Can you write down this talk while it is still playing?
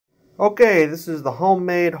Okay, this is the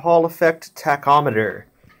homemade Hall effect tachometer.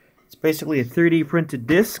 It's basically a 3D printed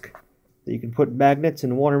disc that you can put magnets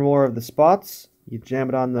in one or more of the spots. You jam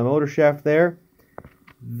it on the motor shaft there.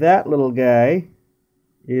 That little guy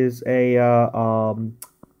is a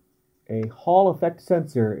Hall effect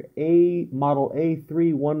sensor, model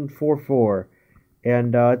A3144,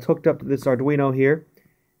 and it's hooked up to this Arduino here,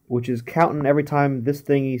 which is counting every time this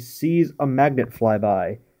thingy sees a magnet fly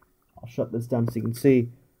by. I'll shut this down so you can see.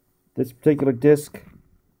 This particular disc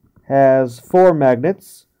has 4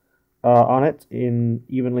 magnets on it in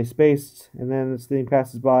evenly spaced, and then this thing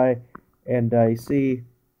passes by, and you see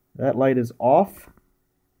that light is off,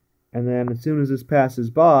 and then as soon as this passes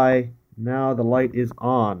by, now the light is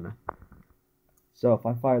on. So if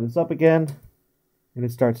I fire this up again, and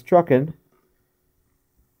it starts trucking,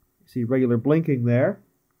 you see regular blinking there.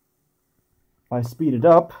 If I speed it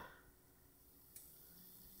up,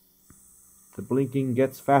 the blinking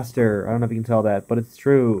gets faster. I don't know if you can tell that, but it's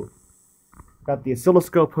true. Got the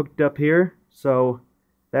oscilloscope hooked up here, so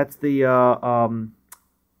that's the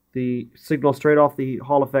signal straight off the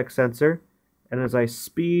Hall effect sensor. And as I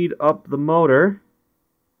speed up the motor,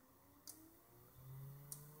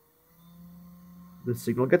 the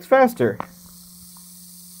signal gets faster.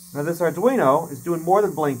 Now this Arduino is doing more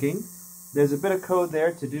than blinking. There's a bit of code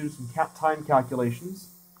there to do some time calculations.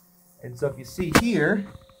 And so if you see here,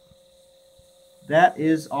 that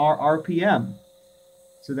is our RPM.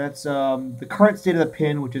 So that's the current state of the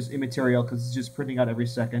pin, which is immaterial because it's just printing out every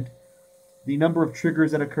second. The number of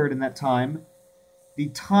triggers that occurred in that time. The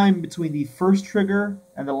time between the first trigger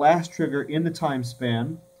and the last trigger in the time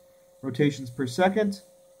span. Rotations per second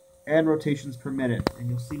and rotations per minute. And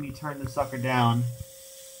you'll see me turn this sucker down,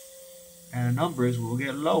 and the numbers will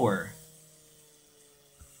get lower.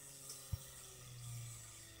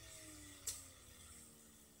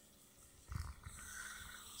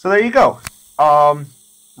 So there you go.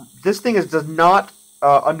 This thing does not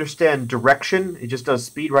understand direction. It just does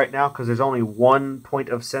speed right now because there's only one point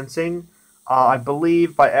of sensing. I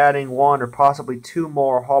believe by adding 1 or possibly 2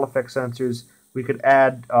 more Hall effect sensors, we could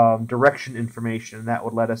add direction information. That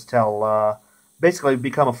would let us tell, basically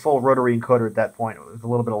become a full rotary encoder at that point with a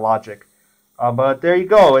little bit of logic. But there you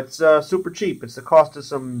go. It's super cheap. It's the cost of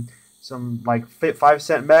some like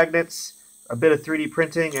 5-cent magnets, a bit of 3D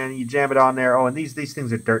printing, and you jam it on there. Oh, and these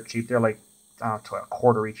things are dirt cheap. They're like, I don't know,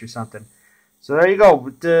 $1 each or something. So there you go.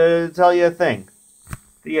 To tell you a thing.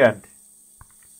 The end.